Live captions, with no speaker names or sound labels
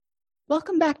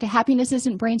Welcome back to Happiness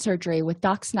Isn't Brain Surgery with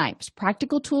Doc Snipes,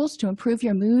 practical tools to improve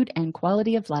your mood and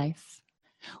quality of life.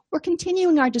 We're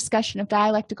continuing our discussion of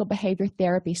dialectical behavior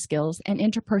therapy skills and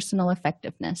interpersonal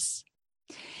effectiveness.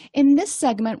 In this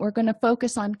segment, we're going to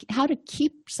focus on how to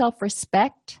keep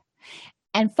self-respect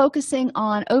and focusing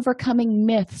on overcoming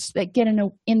myths that get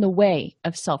in the way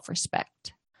of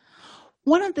self-respect.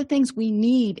 One of the things we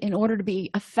need in order to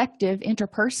be effective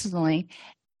interpersonally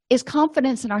is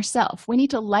confidence in ourselves. We need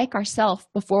to like ourselves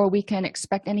before we can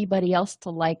expect anybody else to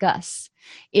like us.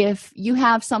 If you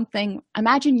have something,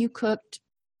 imagine you cooked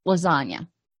lasagna.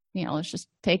 Let's just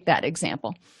take that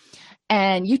example.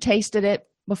 And you tasted it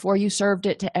before you served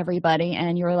it to everybody,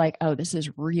 and you're like, oh, this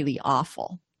is really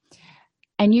awful.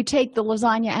 And you take the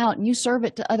lasagna out and you serve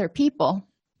it to other people,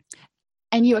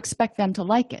 and you expect them to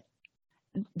like it.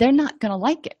 They're not going to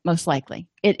like it, most likely.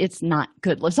 It's not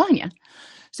good lasagna.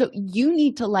 So you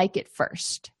need to like it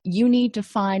first. You need to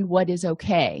find what is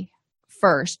okay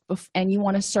first, and you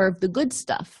want to serve the good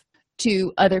stuff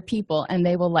to other people, and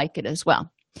they will like it as well.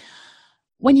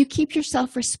 When you keep your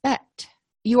self-respect,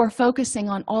 you are focusing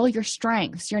on all your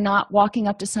strengths. You're not walking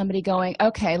up to somebody going,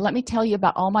 okay, let me tell you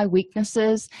about all my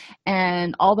weaknesses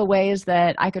and all the ways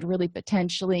that I could really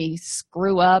potentially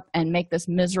screw up and make this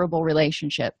miserable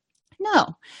relationship.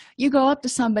 No, you go up to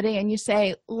somebody and you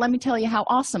say, let me tell you how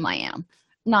awesome I am.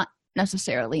 Not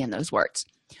necessarily in those words.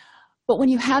 But when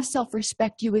you have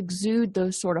self-respect, you exude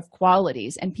those sort of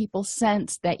qualities, and people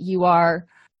sense that you are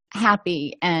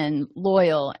happy and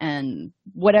loyal and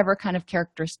whatever kind of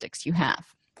characteristics you have.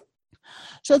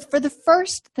 So for the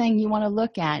first thing you want to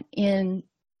look at in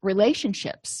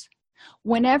relationships,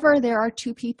 whenever there are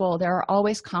two people, there are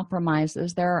always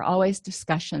compromises, there are always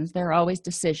discussions, there are always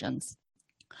decisions.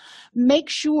 Make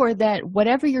sure that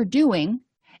whatever you're doing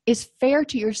is fair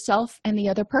to yourself and the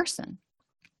other person.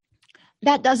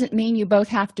 That doesn't mean you both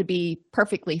have to be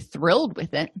perfectly thrilled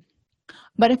with it,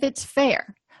 but if it's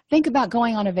fair, think about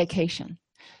going on a vacation.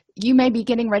 You may be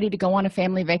getting ready to go on a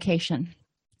family vacation,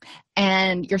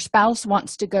 and your spouse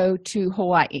wants to go to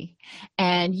Hawaii,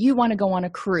 and you want to go on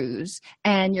a cruise,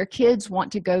 and your kids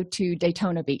want to go to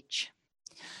Daytona Beach.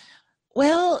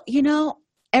 Well,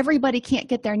 everybody can't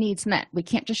get their needs met. We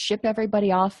can't just ship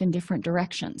everybody off in different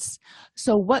directions.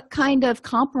 So what kind of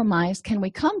compromise can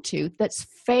we come to that's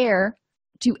fair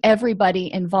to everybody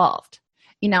involved?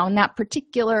 In that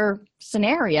particular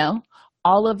scenario,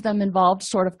 all of them involved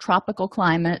sort of tropical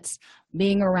climates,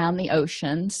 being around the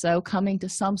ocean. So coming to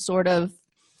some sort of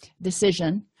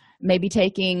decision, maybe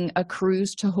taking a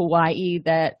cruise to Hawaii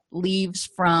that leaves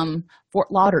from Fort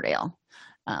Lauderdale.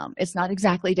 It's not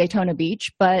exactly Daytona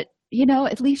Beach, but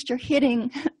at least you're hitting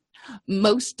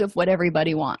most of what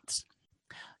everybody wants.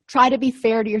 Try to be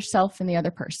fair to yourself and the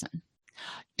other person.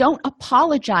 Don't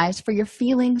apologize for your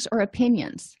feelings or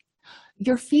opinions.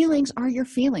 Your feelings are your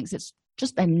feelings. It's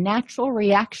just a natural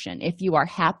reaction. If you are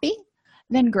happy,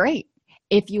 then great.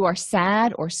 If you are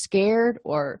sad or scared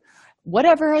or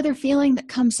whatever other feeling that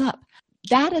comes up,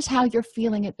 that is how you're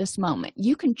feeling at this moment.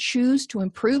 You can choose to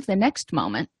improve the next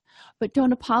moment, but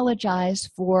don't apologize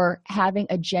for having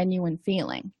a genuine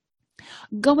feeling.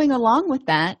 Going along with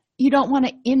that, you don't want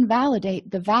to invalidate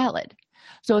the valid.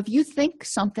 So if you think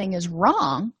something is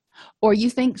wrong, or you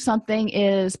think something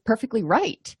is perfectly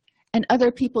right, and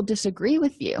other people disagree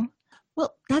with you,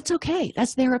 well, that's okay.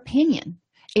 That's their opinion.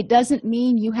 It doesn't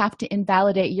mean you have to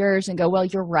invalidate yours and go, well,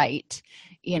 you're right,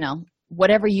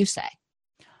 whatever you say.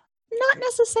 Not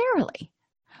necessarily.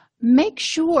 Make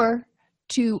sure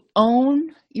to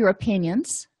own your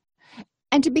opinions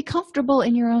and to be comfortable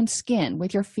in your own skin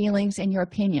with your feelings and your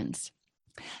opinions.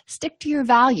 Stick to your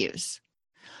values.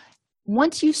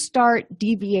 Once you start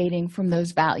deviating from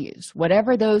those values,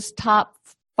 whatever those top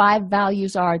 5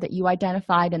 values are that you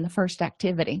identified in the first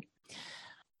activity,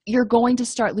 you're going to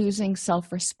start losing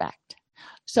self-respect.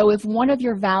 So if one of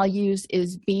your values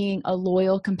is being a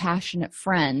loyal, compassionate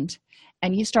friend,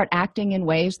 and you start acting in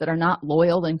ways that are not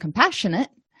loyal and compassionate,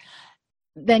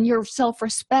 then your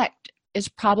self-respect is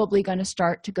probably going to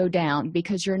start to go down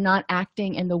because you're not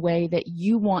acting in the way that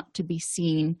you want to be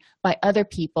seen by other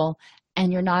people,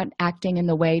 and you're not acting in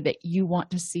the way that you want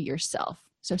to see yourself.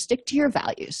 So stick to your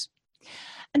values.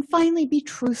 And finally, be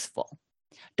truthful.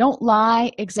 Don't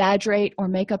lie, exaggerate, or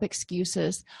make up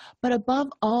excuses, but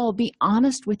above all, be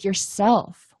honest with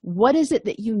yourself. What is it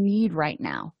that you need right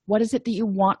now? What is it that you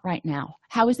want right now?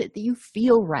 How is it that you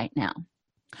feel right now?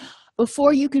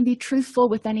 Before you can be truthful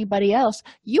with anybody else,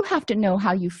 you have to know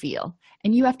how you feel,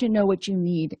 and you have to know what you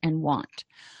need and want.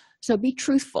 So be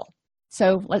truthful.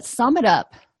 So let's sum it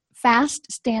up.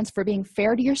 FAST stands for being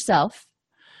fair to yourself.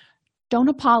 Don't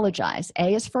apologize.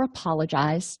 A is for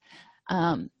apologize.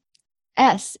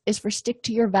 S is for stick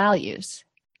to your values,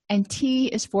 and T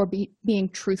is for being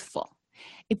truthful.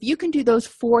 If you can do those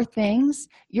 4 things,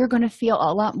 you're going to feel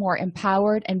a lot more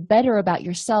empowered and better about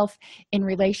yourself in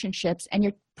relationships, and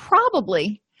you're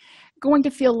probably going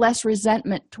to feel less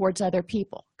resentment towards other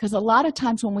people, because a lot of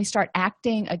times when we start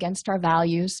acting against our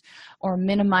values or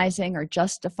minimizing or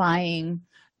justifying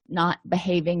not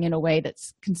behaving in a way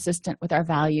that's consistent with our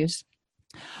values,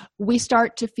 we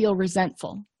start to feel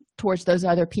resentful towards those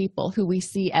other people who we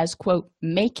see as, quote,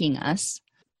 making us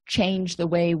change the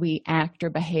way we act or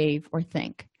behave or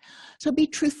think. So be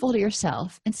truthful to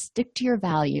yourself and stick to your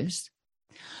values.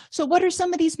 So what are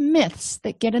some of these myths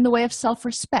that get in the way of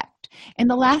self-respect? In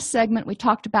the last segment, we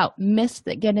talked about myths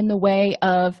that get in the way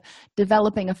of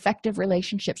developing effective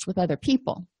relationships with other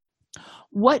people.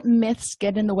 What myths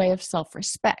get in the way of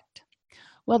self-respect?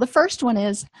 Well, the first one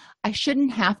is, I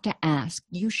shouldn't have to ask.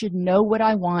 You should know what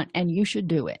I want and you should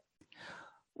do it.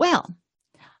 Well,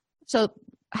 so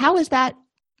how is that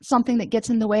something that gets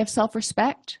in the way of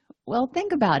self-respect? Well,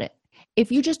 think about it.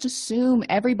 If you just assume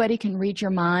everybody can read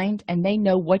your mind and they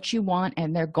know what you want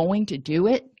and they're going to do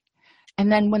it,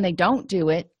 and then when they don't do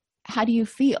it, how do you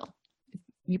feel?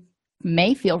 You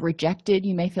may feel rejected,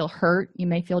 you may feel hurt, you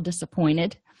may feel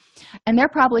disappointed, and they're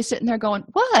probably sitting there going,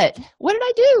 what did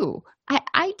I do?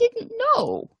 I didn't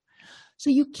know. So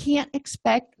you can't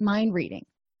expect mind reading.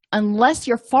 Unless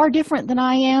you're far different than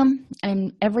I am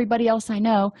and everybody else I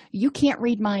know, you can't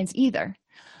read minds either.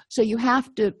 So you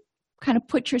have to kind of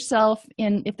put yourself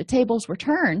in, if the tables were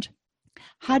turned,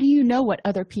 how do you know what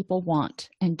other people want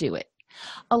and do it?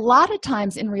 A lot of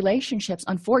times in relationships,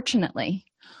 unfortunately,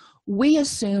 we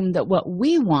assume that what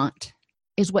we want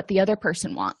is what the other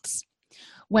person wants.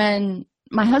 When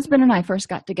my husband and I first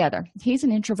got together, he's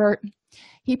an introvert.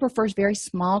 He prefers very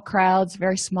small crowds,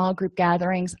 very small group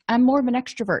gatherings. I'm more of an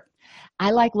extrovert.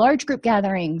 I like large group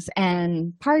gatherings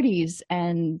and parties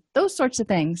and those sorts of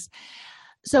things.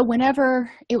 So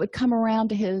whenever it would come around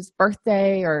to his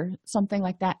birthday or something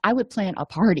like that, I would plan a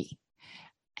party.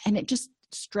 And it just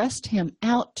stressed him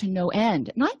out to no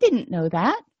end. And I didn't know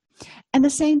that. And the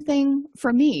same thing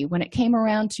for me. When it came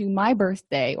around to my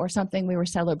birthday or something we were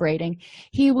celebrating,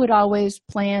 he would always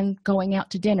plan going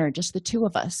out to dinner, just the 2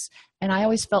 of us. And I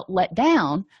always felt let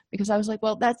down because I was like,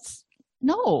 well,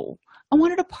 no, I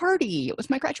wanted a party. It was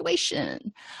my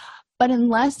graduation. But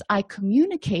unless I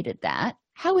communicated that,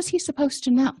 how was he supposed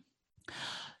to know?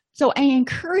 So I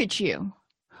encourage you,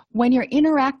 when you're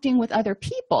interacting with other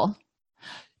people,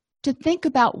 to think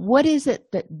about what is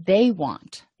it that they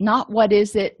want, not what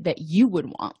is it that you would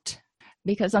want,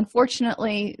 because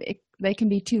unfortunately, they can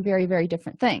be 2 very, very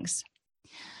different things.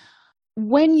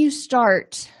 When you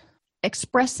start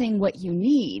expressing what you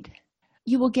need,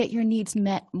 you will get your needs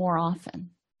met more often.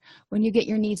 When you get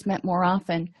your needs met more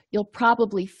often, you'll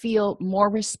probably feel more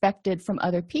respected from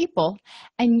other people,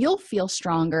 and you'll feel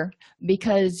stronger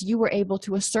because you were able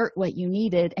to assert what you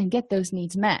needed and get those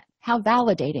needs met. How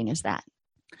validating is that?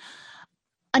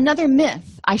 Another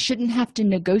myth, I shouldn't have to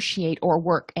negotiate or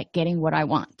work at getting what I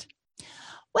want.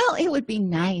 Well, it would be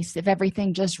nice if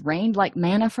everything just rained like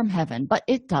manna from heaven, but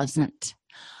it doesn't.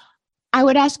 I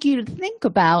would ask you to think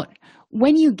about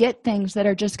when you get things that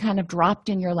are just kind of dropped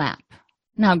in your lap.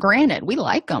 Now, granted, we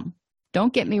like them,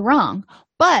 don't get me wrong,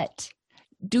 but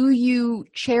do you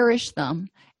cherish them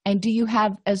and do you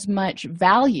have as much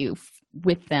value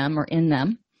with them or in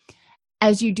them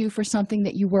as you do for something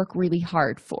that you work really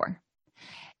hard for?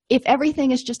 If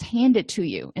everything is just handed to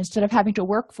you instead of having to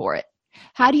work for it,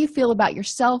 how do you feel about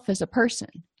yourself as a person?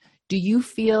 Do you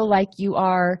feel like you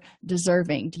are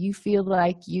deserving? Do you feel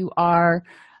like you are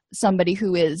somebody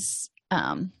who is,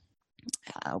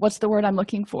 what's the word I'm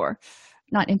looking for?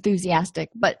 Not enthusiastic,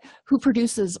 but who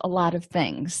produces a lot of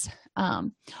things?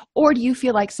 Or do you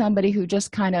feel like somebody who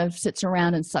just kind of sits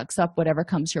around and sucks up whatever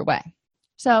comes your way?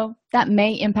 So that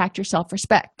may impact your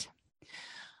self-respect.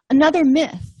 Another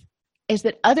myth is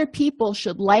that other people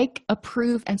should like,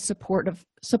 approve, and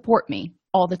support me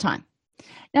all the time.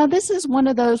 Now, this is one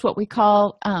of those what we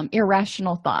call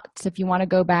irrational thoughts, if you want to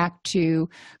go back to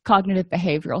cognitive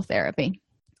behavioral therapy.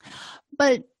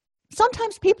 But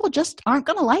sometimes people just aren't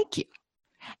going to like you.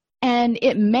 And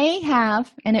it may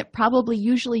have, and it probably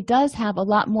usually does have a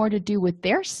lot more to do with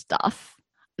their stuff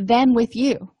than with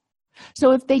you.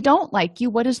 So if they don't like you,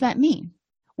 what does that mean?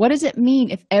 What does it mean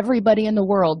if everybody in the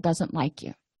world doesn't like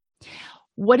you?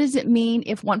 What does it mean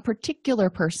if one particular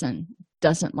person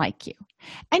doesn't like you?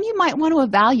 And you might want to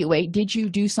evaluate, did you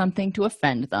do something to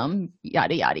offend them?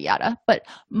 Yada, yada, yada. But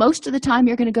most of the time,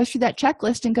 you're going to go through that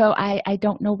checklist and go, I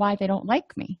don't know why they don't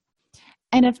like me.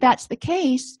 And if that's the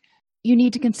case, you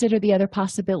need to consider the other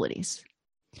possibilities.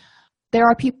 There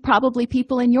are probably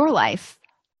people in your life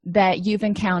that you've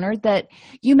encountered that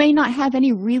you may not have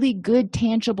any really good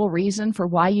tangible reason for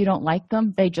why you don't like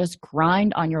them. They just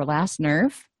grind on your last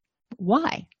nerve.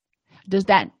 Why? Does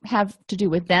that have to do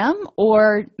with them,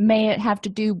 or may it have to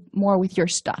do more with your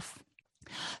stuff?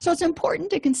 So it's important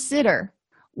to consider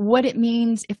what it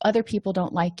means if other people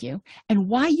don't like you and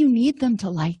why you need them to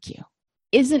like you.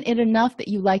 Isn't it enough that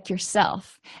you like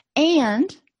yourself,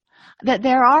 and that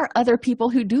there are other people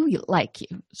who do like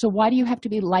you? So why do you have to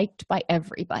be liked by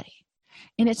everybody?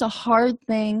 And it's a hard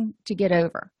thing to get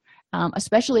over,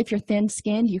 especially if you're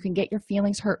thin-skinned. You can get your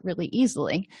feelings hurt really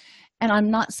easily. And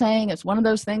I'm not saying it's one of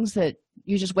those things that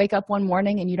you just wake up one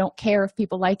morning and you don't care if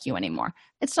people like you anymore.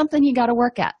 It's something you got to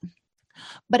work at.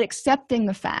 But accepting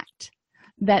the fact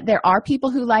that there are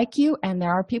people who like you and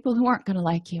there are people who aren't going to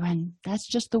like you, and that's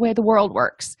just the way the world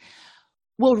works,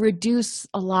 will reduce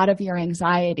a lot of your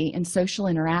anxiety in social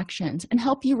interactions and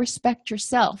help you respect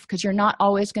yourself, because you're not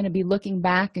always going to be looking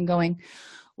back and going,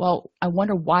 well, I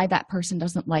wonder why that person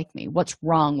doesn't like me. What's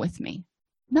wrong with me?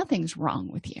 Nothing's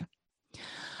wrong with you.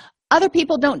 Other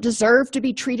people don't deserve to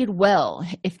be treated well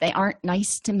if they aren't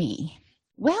nice to me.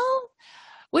 Well,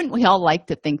 wouldn't we all like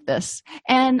to think this?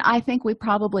 And I think we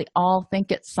probably all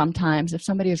think it sometimes. If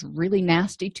somebody is really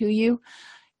nasty to you,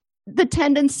 the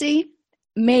tendency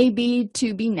may be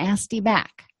to be nasty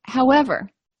back. However,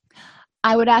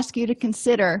 I would ask you to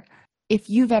consider if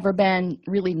you've ever been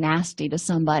really nasty to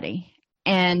somebody,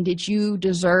 and did you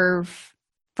deserve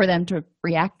for them to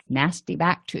react nasty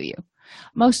back to you?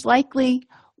 Most likely,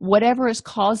 whatever is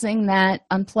causing that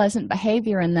unpleasant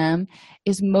behavior in them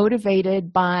is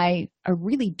motivated by a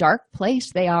really dark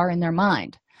place they are in their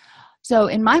mind. So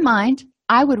in my mind,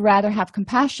 I would rather have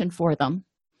compassion for them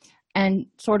and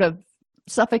sort of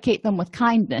suffocate them with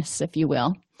kindness, if you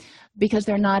will, because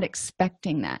they're not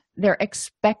expecting that. They're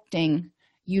expecting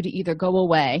you to either go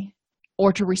away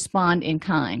or to respond in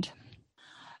kind.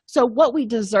 So what we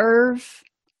deserve,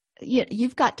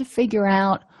 you've got to figure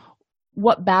out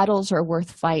what battles are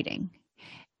worth fighting.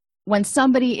 When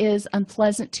somebody is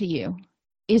unpleasant to you,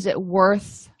 is it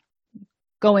worth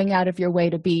going out of your way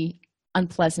to be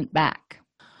unpleasant back?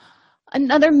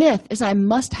 Another myth is I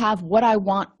must have what I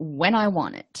want when I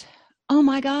want it. Oh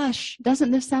my gosh,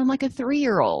 doesn't this sound like a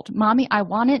 3-year-old? Mommy, I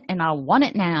want it and I want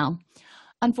it now.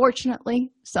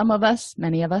 Unfortunately, some of us,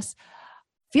 many of us,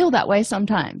 feel that way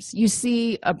sometimes. You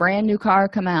see a brand new car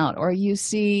come out, or you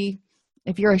see,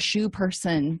 if you're a shoe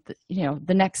person,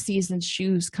 the next season's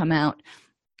shoes come out.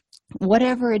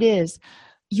 Whatever it is,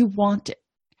 you want it.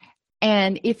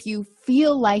 And if you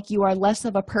feel like you are less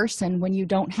of a person when you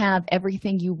don't have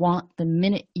everything you want the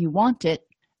minute you want it,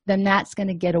 then that's going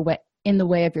to get in the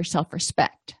way of your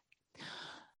self-respect.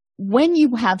 When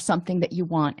you have something that you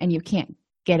want and you can't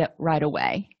get it right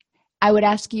away, I would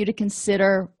ask you to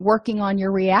consider working on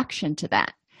your reaction to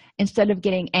that. Instead of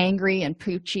getting angry and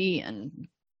poochy and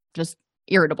just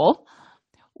irritable,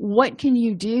 what can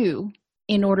you do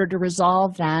in order to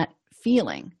resolve that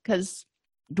feeling? Because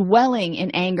dwelling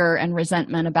in anger and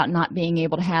resentment about not being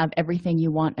able to have everything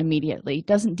you want immediately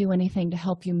doesn't do anything to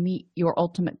help you meet your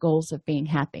ultimate goals of being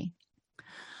happy.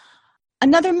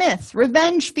 Another myth,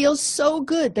 revenge feels so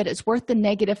good that it's worth the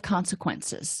negative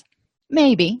consequences.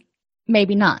 Maybe,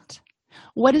 maybe not.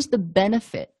 What is the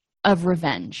benefit of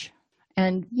revenge?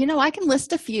 And, I can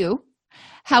list a few.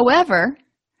 However,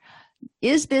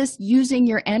 is this using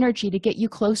your energy to get you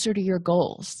closer to your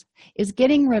goals? Is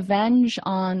getting revenge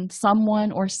on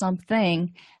someone or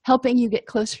something helping you get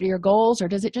closer to your goals, or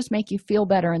does it just make you feel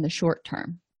better in the short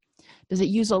term? Does it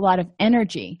use a lot of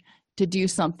energy to do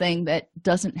something that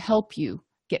doesn't help you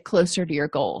get closer to your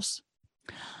goals?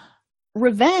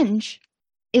 Revenge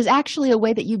is actually a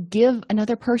way that you give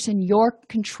another person your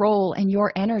control and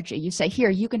your energy. You say, here,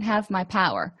 you can have my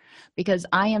power because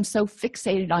I am so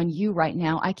fixated on you right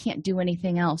now, I can't do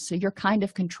anything else. So you're kind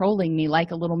of controlling me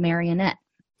like a little marionette.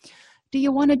 Do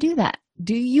you want to do that?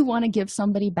 Do you want to give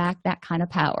somebody back that kind of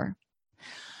power?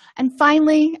 And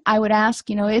finally, I would ask,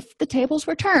 if the tables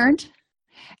were turned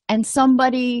and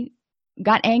somebody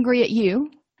got angry at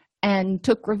you and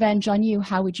took revenge on you,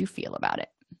 how would you feel about it?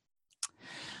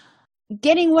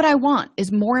 Getting what I want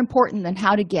is more important than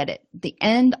how to get it. The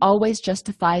end always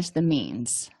justifies the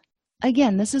means.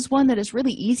 Again, this is one that is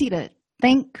really easy to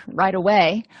think right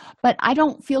away, but I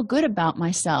don't feel good about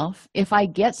myself if I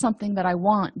get something that I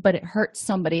want, but it hurts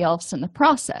somebody else in the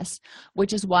process,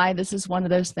 which is why this is one of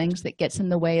those things that gets in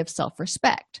the way of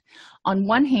self-respect. On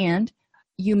one hand,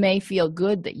 you may feel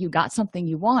good that you got something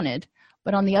you wanted,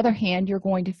 but on the other hand, you're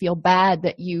going to feel bad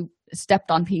that you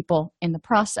stepped on people in the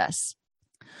process.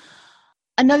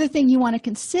 Another thing you want to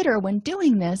consider when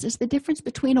doing this is the difference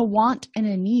between a want and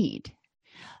a need.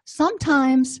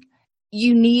 Sometimes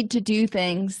you need to do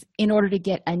things in order to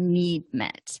get a need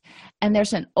met. And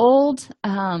there's an old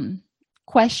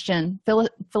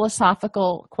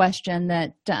philosophical question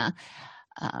that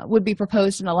would be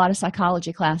proposed in a lot of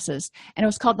psychology classes, and it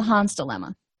was called the Hans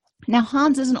dilemma. Now,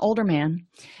 Hans is an older man,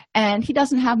 and he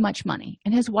doesn't have much money,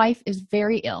 and his wife is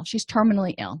very ill. She's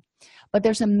terminally ill, but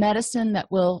there's a medicine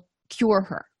that will cure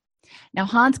her. Now,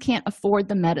 Hans can't afford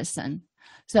the medicine,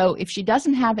 so if she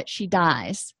doesn't have it, she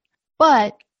dies.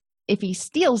 But if he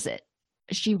steals it,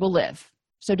 she will live.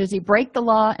 So does he break the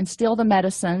law and steal the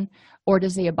medicine, or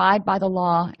does he abide by the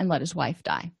law and let his wife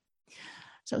die?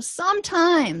 So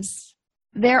sometimes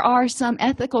there are some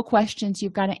ethical questions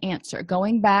you've got to answer,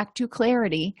 going back to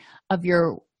clarity of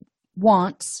your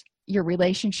wants, your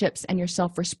relationships, and your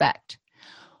self-respect.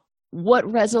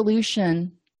 What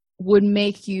resolution would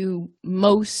make you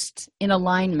most in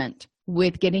alignment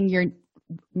with getting your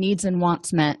needs and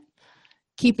wants met,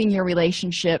 keeping your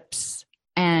relationships,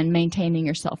 and maintaining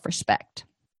your self-respect?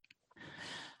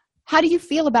 How do you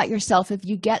feel about yourself if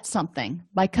you get something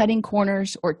by cutting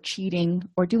corners or cheating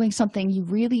or doing something you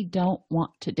really don't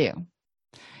want to do?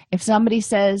 If somebody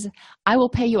says, I will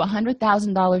pay you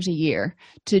 $100,000 a year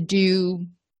to do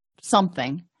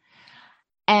something,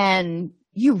 and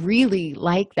you really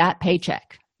like that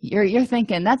paycheck, you're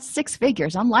thinking, that's 6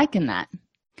 figures, I'm liking that.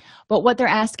 But what they're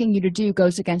asking you to do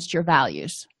goes against your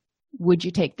values. Would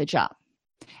you take the job?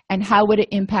 And how would it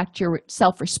impact your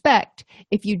self-respect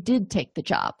if you did take the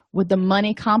job? Would the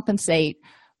money compensate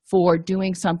for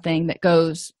doing something that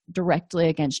goes directly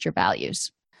against your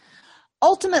values?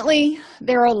 Ultimately,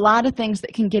 there are a lot of things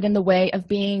that can get in the way of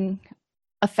being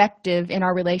effective in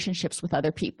our relationships with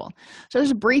other people. So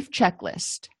there's a brief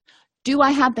checklist. Do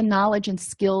I have the knowledge and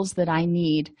skills that I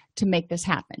need to make this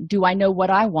happen? Do I know what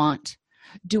I want?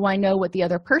 Do I know what the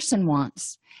other person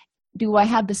wants? Do I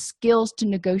have the skills to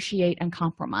negotiate and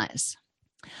compromise?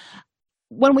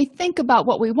 When we think about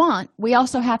what we want, we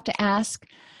also have to ask,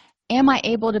 am I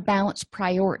able to balance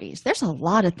priorities? There's a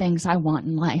lot of things I want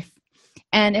in life.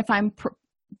 And if I'm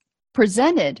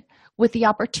presented with the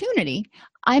opportunity,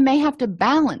 I may have to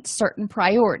balance certain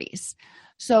priorities.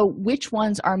 So which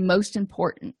ones are most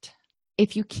important?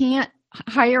 If you can't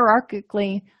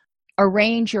hierarchically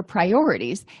arrange your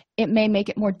priorities, it may make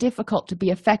it more difficult to be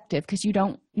effective because you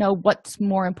don't know what's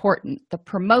more important, the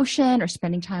promotion or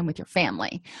spending time with your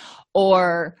family,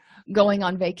 or going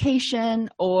on vacation,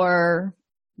 or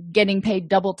getting paid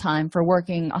double time for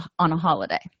working on a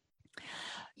holiday.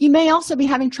 You may also be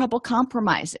having trouble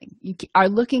compromising. You are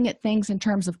looking at things in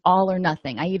terms of all or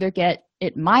nothing. I either get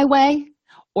it my way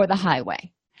or the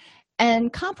highway.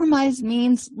 And compromise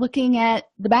means looking at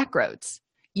the back roads.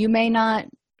 You may not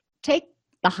take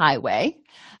the highway,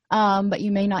 but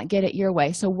you may not get it your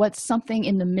way. So what's something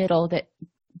in the middle that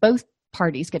both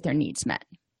parties get their needs met?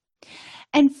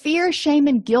 And fear, shame,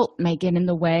 and guilt may get in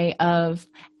the way of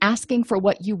asking for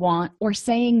what you want or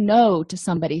saying no to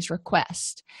somebody's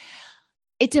request.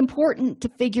 It's important to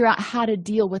figure out how to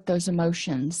deal with those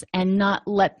emotions and not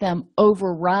let them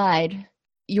override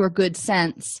your good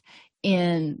sense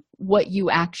in what you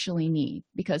actually need,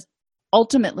 because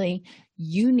ultimately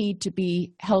you need to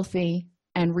be healthy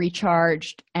and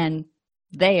recharged and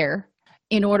there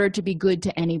in order to be good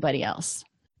to anybody else.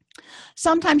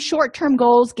 Sometimes short-term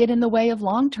goals get in the way of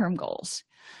long-term goals.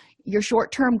 Your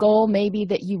short-term goal may be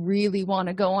that you really want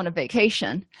to go on a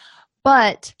vacation,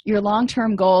 but your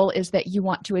long-term goal is that you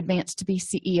want to advance to be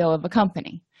CEO of a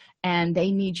company, and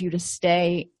they need you to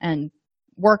stay and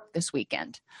work this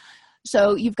weekend.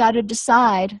 So you've got to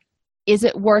decide, is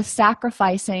it worth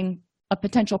sacrificing a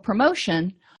potential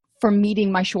promotion for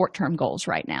meeting my short-term goals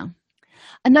right now?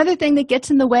 Another thing that gets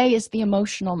in the way is the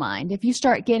emotional mind. If you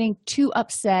start getting too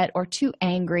upset or too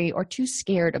angry or too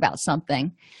scared about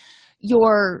something,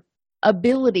 your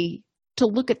ability to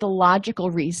look at the logical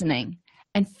reasoning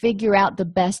and figure out the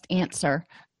best answer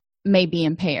may be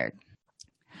impaired.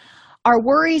 Are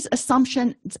worries,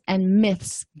 assumptions, and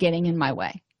myths getting in my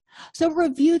way? So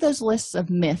review those lists of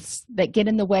myths that get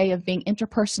in the way of being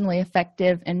interpersonally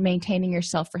effective and maintaining your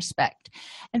self-respect,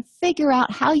 and figure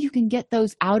out how you can get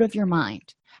those out of your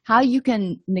mind, how you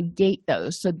can negate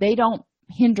those so they don't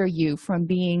hinder you from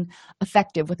being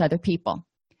effective with other people.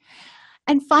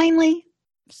 And finally,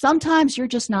 sometimes you're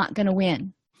just not going to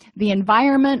win. The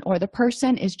environment or the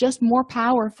person is just more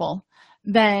powerful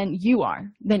than you are,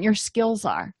 than your skills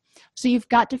are. So you've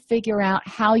got to figure out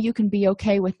how you can be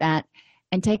okay with that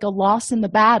and take a loss in the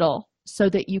battle so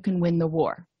that you can win the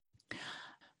war.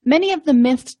 Many of the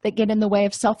myths that get in the way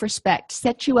of self-respect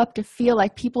set you up to feel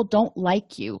like people don't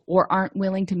like you or aren't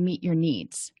willing to meet your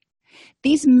needs.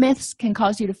 These myths can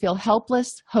cause you to feel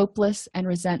helpless, hopeless, and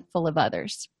resentful of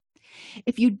others.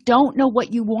 If you don't know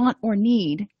what you want or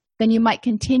need, then you might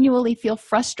continually feel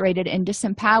frustrated and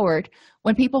disempowered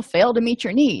when people fail to meet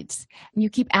your needs. And you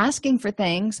keep asking for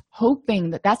things,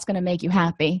 hoping that that's going to make you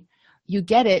happy. You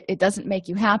get it, it doesn't make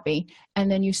you happy,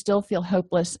 and then you still feel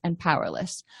hopeless and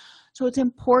powerless. So it's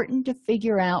important to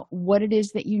figure out what it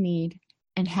is that you need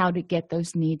and how to get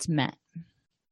those needs met.